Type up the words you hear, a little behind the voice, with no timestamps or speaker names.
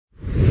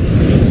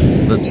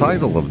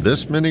title of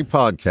this mini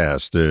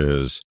podcast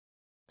is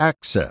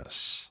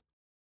Access.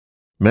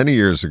 Many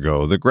years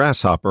ago, the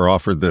grasshopper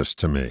offered this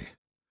to me.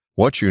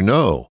 What you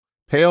know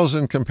pales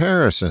in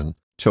comparison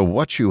to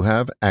what you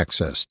have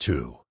access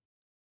to.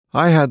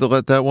 I had to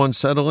let that one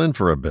settle in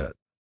for a bit.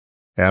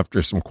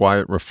 After some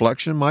quiet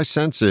reflection, my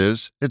sense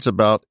is it's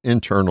about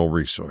internal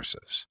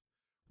resources.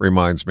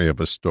 Reminds me of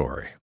a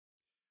story.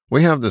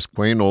 We have this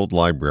quaint old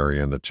library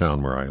in the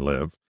town where I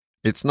live.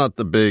 It's not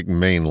the big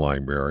main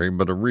library,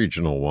 but a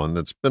regional one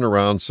that's been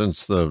around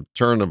since the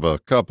turn of a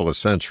couple of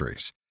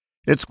centuries.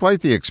 It's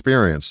quite the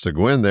experience to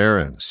go in there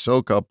and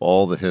soak up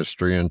all the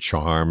history and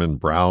charm and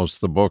browse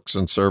the books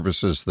and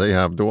services they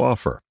have to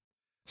offer.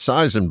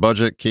 Size and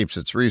budget keeps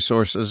its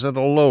resources at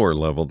a lower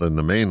level than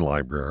the main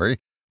library,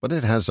 but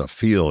it has a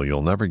feel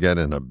you'll never get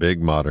in a big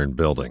modern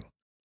building.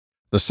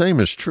 The same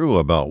is true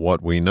about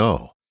what we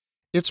know.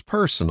 It's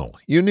personal,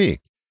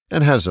 unique,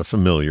 and has a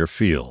familiar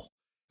feel.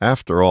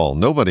 After all,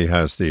 nobody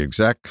has the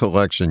exact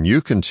collection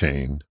you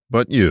contain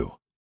but you.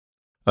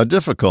 A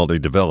difficulty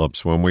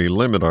develops when we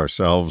limit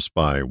ourselves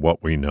by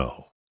what we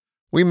know.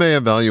 We may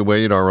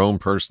evaluate our own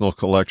personal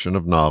collection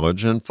of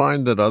knowledge and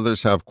find that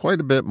others have quite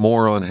a bit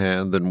more on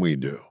hand than we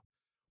do.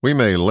 We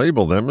may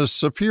label them as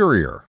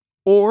superior,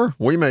 or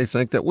we may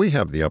think that we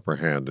have the upper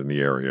hand in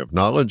the area of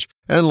knowledge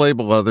and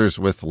label others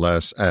with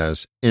less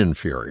as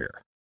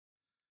inferior.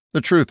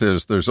 The truth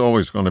is, there's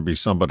always going to be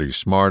somebody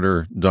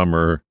smarter,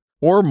 dumber,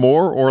 or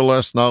more or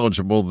less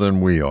knowledgeable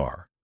than we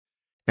are.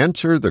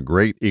 Enter the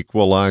great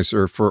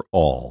equalizer for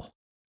all: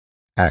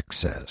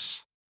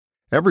 access.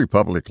 Every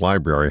public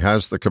library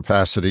has the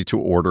capacity to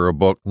order a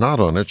book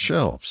not on its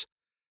shelves,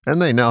 and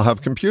they now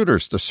have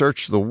computers to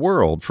search the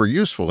world for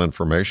useful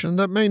information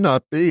that may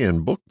not be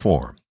in book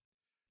form.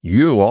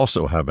 You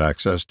also have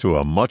access to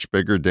a much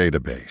bigger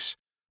database,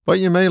 but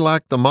you may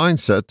lack the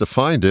mindset to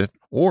find it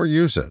or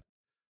use it.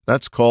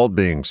 That's called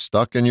being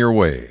stuck in your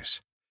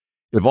ways.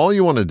 If all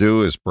you want to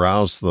do is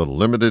browse the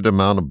limited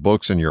amount of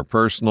books in your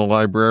personal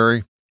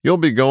library, you'll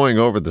be going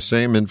over the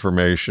same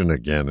information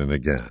again and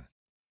again.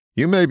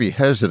 You may be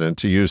hesitant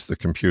to use the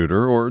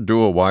computer or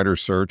do a wider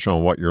search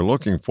on what you're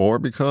looking for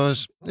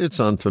because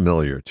it's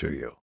unfamiliar to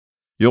you.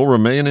 You'll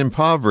remain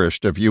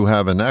impoverished if you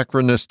have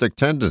anachronistic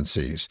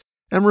tendencies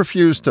and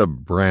refuse to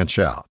branch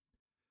out.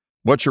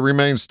 What you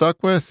remain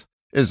stuck with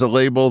is a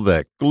label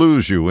that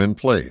glues you in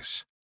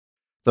place.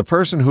 The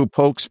person who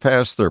pokes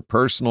past their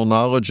personal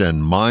knowledge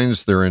and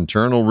mines their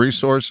internal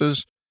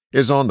resources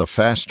is on the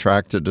fast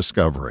track to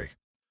discovery.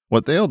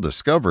 What they'll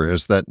discover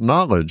is that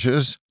knowledge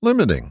is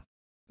limiting.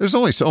 There's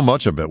only so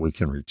much of it we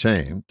can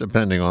retain,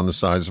 depending on the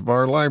size of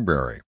our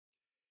library.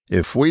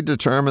 If we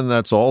determine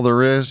that's all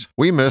there is,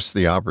 we miss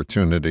the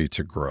opportunity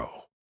to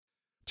grow.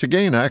 To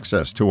gain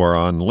access to our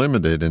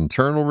unlimited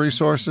internal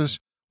resources,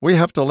 we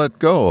have to let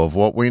go of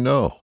what we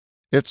know.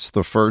 It's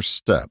the first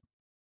step.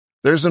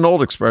 There's an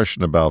old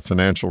expression about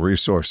financial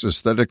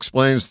resources that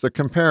explains the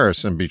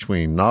comparison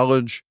between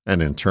knowledge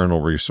and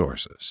internal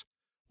resources.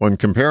 When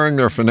comparing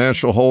their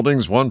financial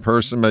holdings, one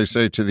person may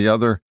say to the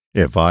other,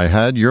 "If I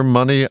had your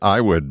money, I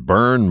would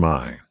burn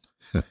mine."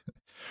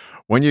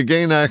 When you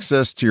gain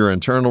access to your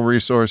internal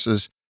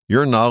resources,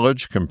 your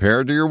knowledge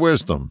compared to your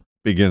wisdom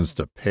begins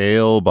to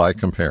pale by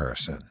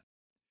comparison.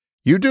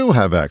 You do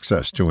have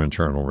access to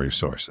internal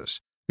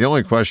resources. The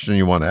only question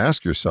you want to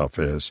ask yourself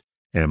is,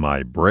 am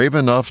I brave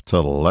enough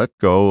to let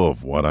go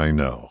of what I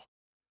know?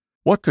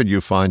 What could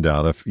you find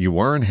out if you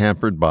weren't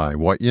hampered by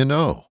what you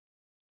know?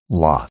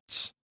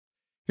 Lots.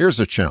 Here's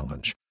a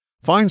challenge.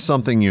 Find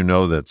something you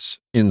know that's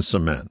in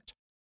cement.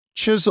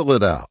 Chisel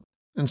it out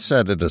and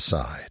set it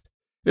aside.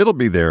 It'll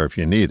be there if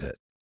you need it.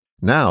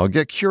 Now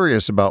get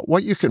curious about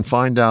what you can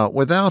find out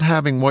without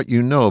having what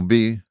you know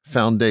be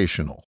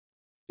foundational.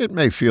 It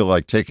may feel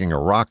like taking a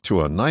rock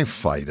to a knife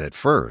fight at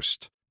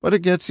first, but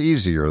it gets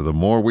easier the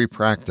more we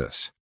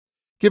practice.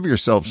 Give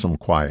yourself some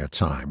quiet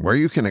time where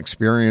you can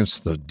experience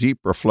the deep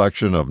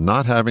reflection of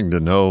not having to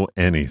know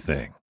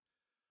anything.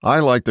 I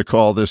like to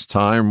call this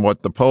time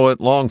what the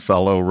poet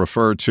Longfellow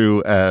referred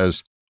to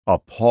as a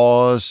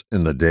pause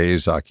in the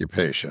day's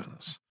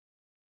occupations.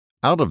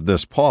 Out of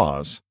this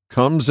pause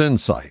comes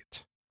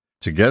insight.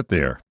 To get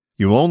there,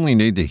 you only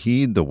need to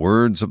heed the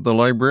words of the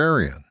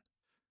librarian.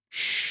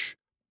 Shh,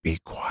 be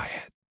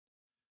quiet.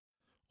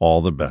 All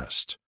the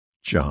best,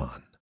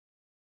 John.